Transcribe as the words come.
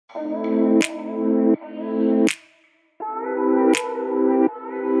Hi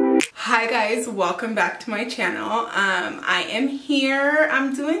guys, welcome back to my channel. I am here.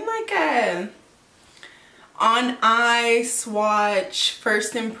 I'm doing like a on eye swatch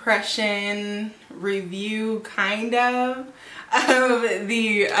first impression review kind of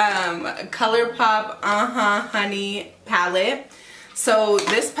the ColourPop Honey palette. So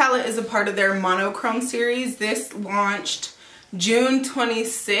this palette is a part of their monochrome series. This launched June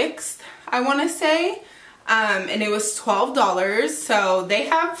 26th, I want to say. And it was $12. So they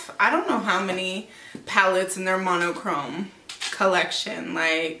have, I don't know how many palettes in their monochrome collection,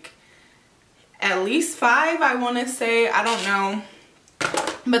 like at least 5, I want to say. I don't know,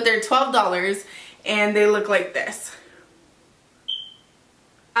 but they're $12 and they look like this.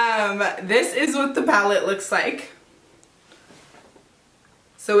 This is what the palette looks like.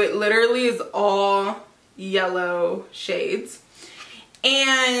 So it literally is all yellow shades,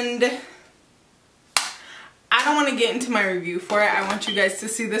 and I don't want to get into my review for it. I want you guys to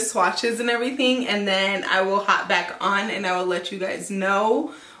see the swatches and everything, and then I will hop back on and I will let you guys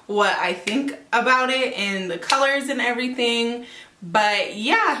know what I think about it and the colors and everything. But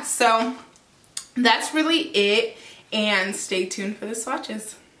yeah, so that's really it, and stay tuned for the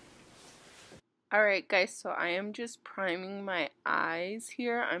swatches. Alright guys, so I am just priming my eyes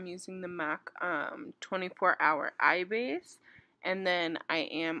here. I'm using the MAC 24-hour eye base. And then I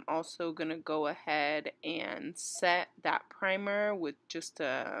am also going to go ahead and set that primer with just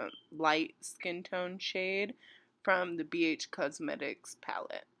a light skin tone shade from the BH Cosmetics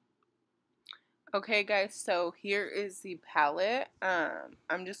palette. Okay guys, so here is the palette.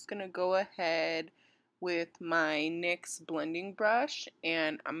 I'm just going to go ahead with my NYX blending brush,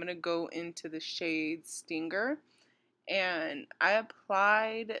 and I'm going to go into the shade Stinger. And I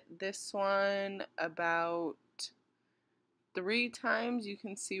applied this one about 3 times. You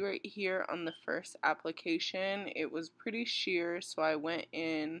can see right here on the first application it was pretty sheer, so I went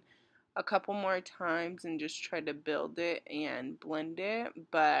in a couple more times and just tried to build it and blend it,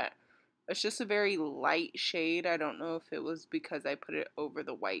 but it's just a very light shade. I don't know if it was because I put it over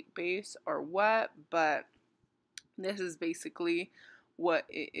the white base or what, but this is basically what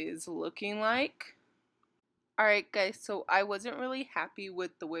it is looking like. Alright guys, so I wasn't really happy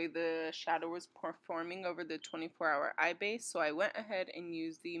with the way the shadow was performing over the 24-hour eye base, so I went ahead and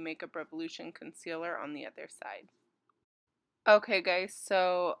used the Makeup Revolution concealer on the other side. Okay guys,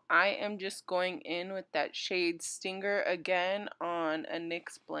 so I am just going in with that shade Stinger again on a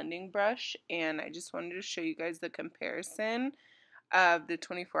NYX blending brush, and I just wanted to show you guys the comparison of the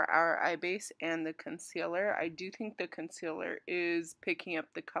 24-hour eye base and the concealer. I do think the concealer is picking up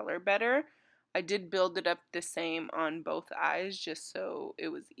the color better. I did build it up the same on both eyes just so it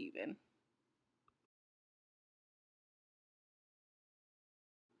was even.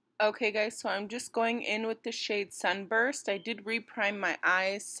 Okay guys, so I'm just going in with the shade Sunburst. I did reprime my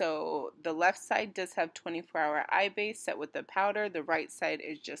eyes, so the left side does have 24-hour eye base set with the powder. The right side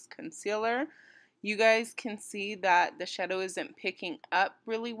is just concealer. You guys can see that the shadow isn't picking up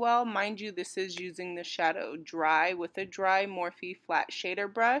really well. Mind you, this is using the shadow dry with a dry Morphe flat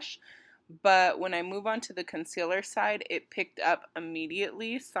shader brush. But when I move on to the concealer side, it picked up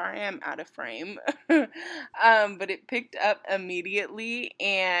immediately. Sorry, I'm out of frame. But it picked up immediately,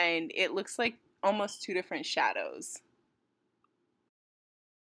 and it looks like almost 2 different shadows.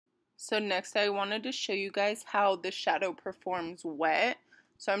 So next I wanted to show you guys how the shadow performs wet.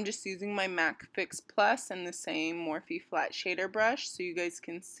 So I'm just using my MAC Fix Plus and the same Morphe flat shader brush, so you guys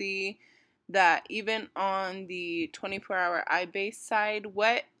can see that even on the 24-hour eye base side,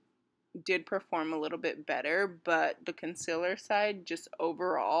 wet did perform a little bit better, but the concealer side just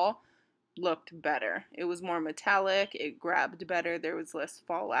overall looked better. It was more metallic, it grabbed better, there was less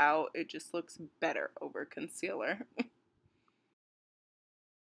fallout, it just looks better over concealer.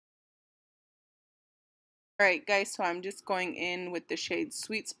 Alright guys, so I'm just going in with the shade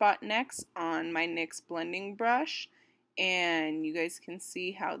Sweet Spot next on my NYX blending brush, and you guys can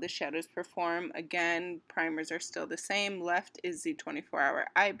see how the shadows perform. Again, primers are still the same. Left is the 24-hour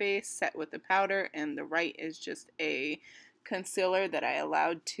eye base set with the powder, and the right is just a concealer that I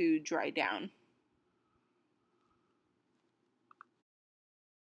allowed to dry down.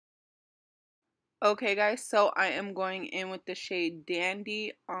 Okay guys, so I am going in with the shade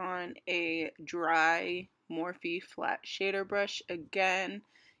Dandy on a dry Morphe flat shader brush. Again,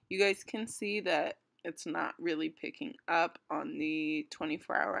 you guys can see that it's not really picking up on the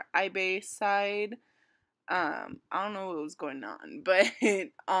 24-hour eye base side. I don't know what was going on, but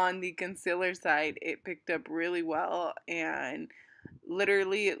on the concealer side, it picked up really well, and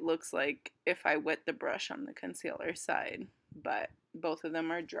literally it looks like if I wet the brush on the concealer side. but both of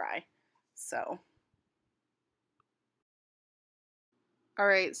them are dry. So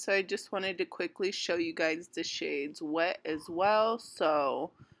alright, so I just wanted to quickly show you guys the shades wet as well.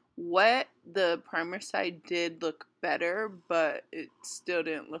 So wet, the primer side did look better, but it still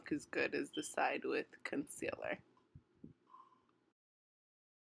didn't look as good as the side with concealer.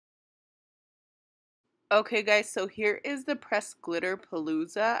 Okay guys, so here is the pressed glitter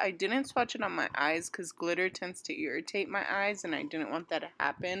Palooza. I didn't swatch it on my eyes because glitter tends to irritate my eyes and I didn't want that to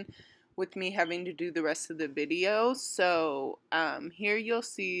happen with me having to do the rest of the video. So here you'll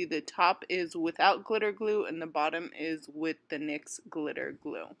see the top is without glitter glue and the bottom is with the NYX glitter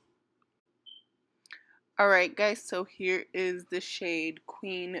glue. Alright guys, so here is the shade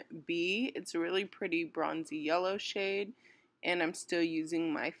Queen Bee. It's a really pretty bronzy yellow shade, and I'm still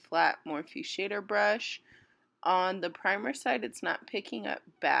using my flat Morphe shader brush. On the primer side, it's not picking up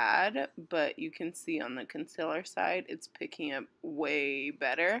bad, but you can see on the concealer side, it's picking up way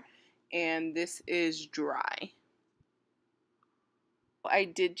better, and this is dry. I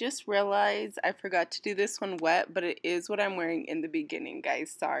did just realize I forgot to do this one wet, but it is what I'm wearing in the beginning, guys.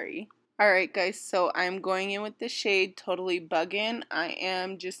 Sorry. Alright guys, so I'm going in with the shade Totally Buggin'. I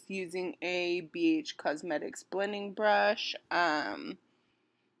am just using a BH Cosmetics blending brush.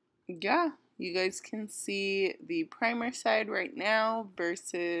 Yeah, you guys can see the primer side right now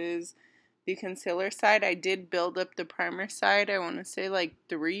versus the concealer side. I did build up the primer side, I want to say like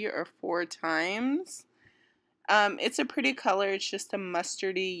 3 or 4 times. It's a pretty color. It's just a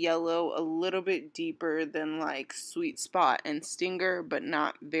mustardy yellow, a little bit deeper than like Sweet Spot and Stinger, but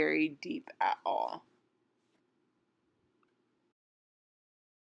not very deep at all.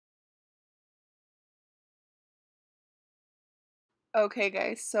 Okay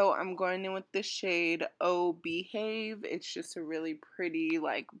guys, so I'm going in with the shade Oh Behave. It's just a really pretty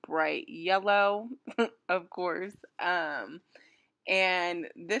like bright yellow, of course. And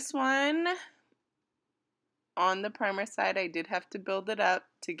this one, on the primer side, I did have to build it up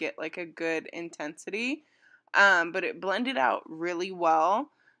to get like a good intensity, but it blended out really well.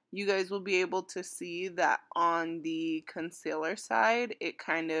 You guys will be able to see that on the concealer side, it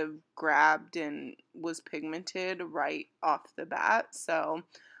kind of grabbed and was pigmented right off the bat. So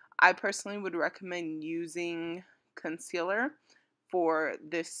I personally would recommend using concealer for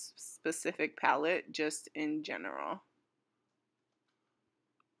this specific palette just in general.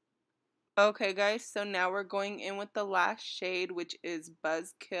 Okay guys, so now we're going in with the last shade, which is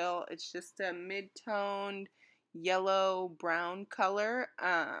Buzzkill. It's just a mid-toned yellow brown color.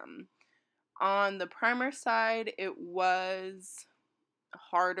 On the primer side, it was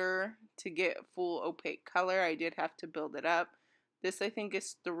harder to get full opaque color. I did have to build it up. This I think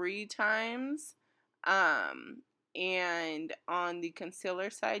is 3 times. And on the concealer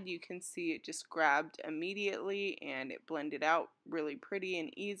side, you can see it just grabbed immediately and it blended out really pretty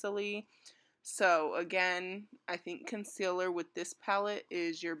and easily. So again, I think concealer with this palette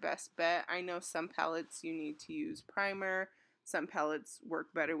is your best bet. I know some palettes you need to use primer, some palettes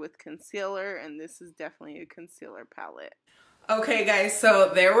work better with concealer, and this is definitely a concealer palette. Okay guys,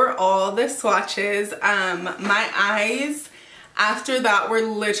 so there were all the swatches. My eyes after that were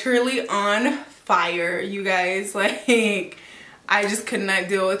literally on fire, you guys. Like, I just could not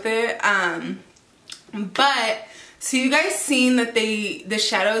deal with it. But so you guys seen that the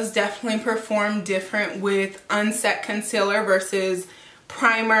shadows definitely perform different with unset concealer versus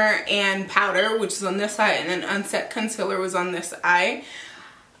primer and powder, which is on this eye, and then unset concealer was on this eye.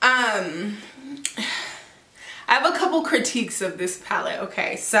 I have a couple critiques of this palette.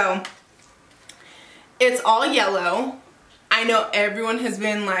 Okay, so it's all yellow. I know everyone has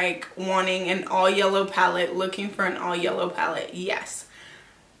been like wanting an all yellow palette, looking for an all yellow palette. Yes.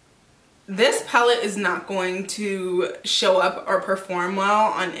 This palette is not going to show up or perform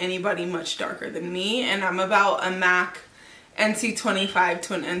well on anybody much darker than me, and I'm about a MAC NC25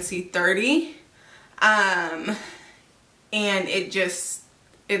 to an NC30, and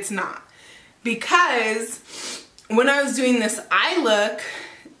it's not, because when I was doing this eye look,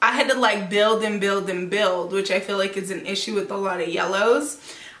 I had to like build and build and build, which I feel like is an issue with a lot of yellows.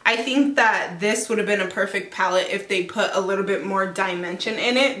 I think that this would have been a perfect palette if they put a little bit more dimension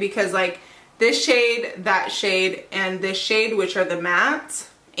in it, because like this shade, that shade, and this shade, which are the mattes,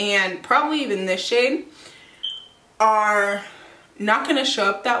 and probably even this shade, are not going to show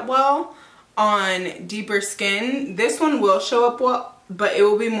up that well on deeper skin. This one will show up well, but it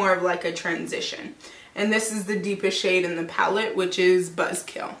will be more of like a transition. And this is the deepest shade in the palette, which is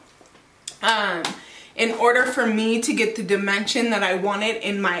Buzzkill. In order for me to get the dimension that I wanted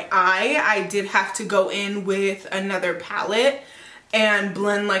in my eye, I did have to go in with another palette and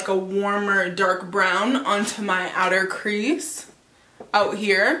blend like a warmer dark brown onto my outer crease out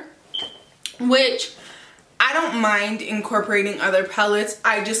here, which I don't mind incorporating other palettes.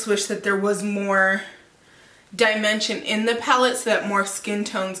 I just wish that there was more dimension in the palette so that more skin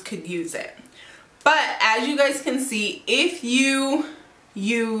tones could use it. But as you guys can see, if you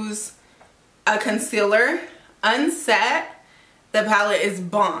use a concealer unset, the palette is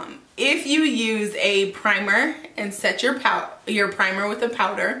bomb. If you use a primer and set your primer with a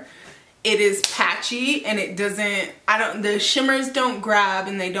powder, it is patchy and it doesn't, the shimmers don't grab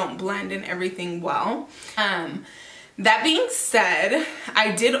and they don't blend and everything well. That being said,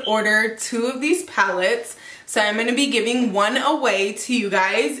 I did order 2 of these palettes, so I'm going to be giving one away to you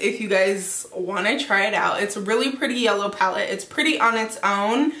guys if you guys want to try it out. It's a really pretty yellow palette. It's pretty on its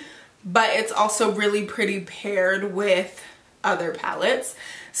own, but it's also really pretty paired with other palettes.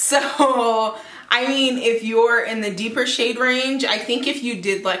 So I mean, if you're in the deeper shade range, I think if you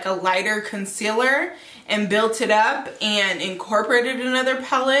did like a lighter concealer and built it up and incorporated another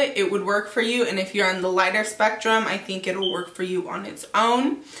palette, it would work for you. And if you're on the lighter spectrum, I think it'll work for you on its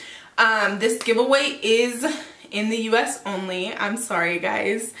own. This giveaway is in the US only. I'm sorry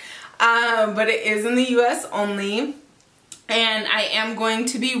guys, but it is in the US only. And I am going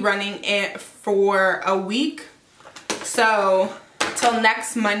to be running it for a week. So till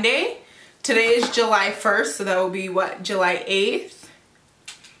next Monday. Today is July 1st, so that will be what, July 8th?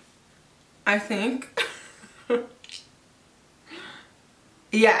 I think.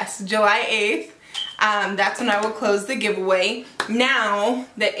 Yes, July 8th. That's when I will close the giveaway. Now,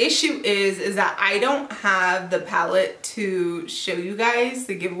 the issue is that I don't have the palette to show you guys,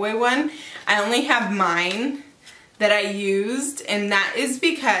 the giveaway one. I only have mine that I used, and that is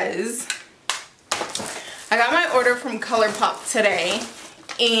because I got my order from ColourPop today.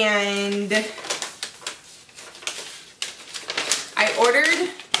 And I ordered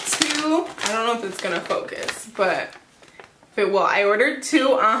 2, I don't know if it's gonna focus, but if it will, I ordered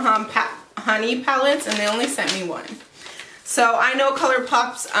 2 honey palettes and they only sent me 1. So I know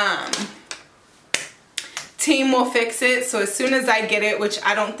ColourPop's team will fix it, so as soon as I get it, which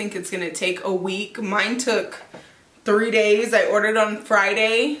I don't think it's gonna take a week, mine took 3 days. I ordered on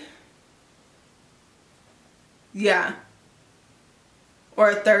Friday. Yeah.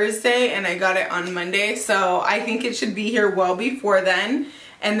 Or Thursday, and I got it on Monday, so I think it should be here well before then.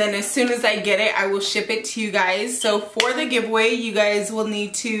 And then as soon as I get it, I will ship it to you guys. So for the giveaway, you guys will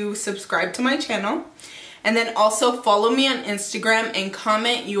need to subscribe to my channel, and then also follow me on Instagram and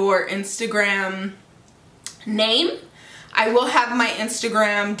comment your Instagram name. I will have my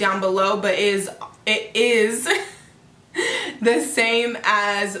Instagram down below, but it is the same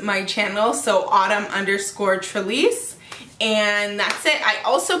as my channel, so autumn_Trelise. And that's it. I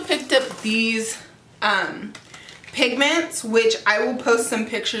also picked up these pigments, which I will post some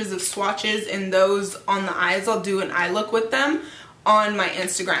pictures of swatches and those on the eyes. I'll do an eye look with them on my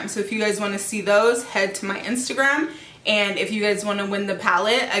Instagram. So if you guys want to see those, head to my Instagram. And if you guys want to win the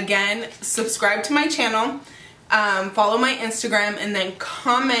palette, again, subscribe to my channel, follow my Instagram, and then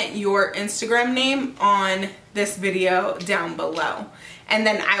comment your Instagram name on this video down below. And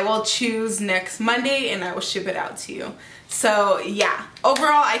then I will choose next Monday and I will ship it out to you. So yeah,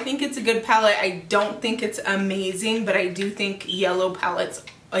 overall I think it's a good palette. I don't think it's amazing, but I do think a yellow palette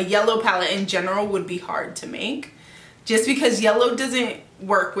in general would be hard to make, just because yellow doesn't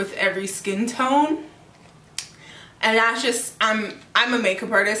work with every skin tone. And that's just, I'm a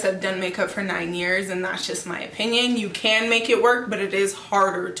makeup artist. I've done makeup for 9 years, and that's just my opinion. You can make it work, but it is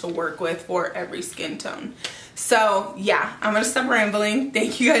harder to work with for every skin tone. So yeah, I'm gonna stop rambling.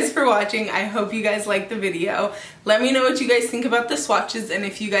 Thank you guys for watching. I hope you guys liked the video. Let me know what you guys think about the swatches, and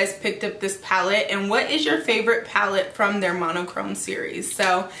if you guys picked up this palette, and what is your favorite palette from their monochrome series.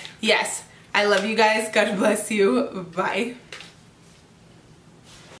 So yes, I love you guys. God bless you. Bye.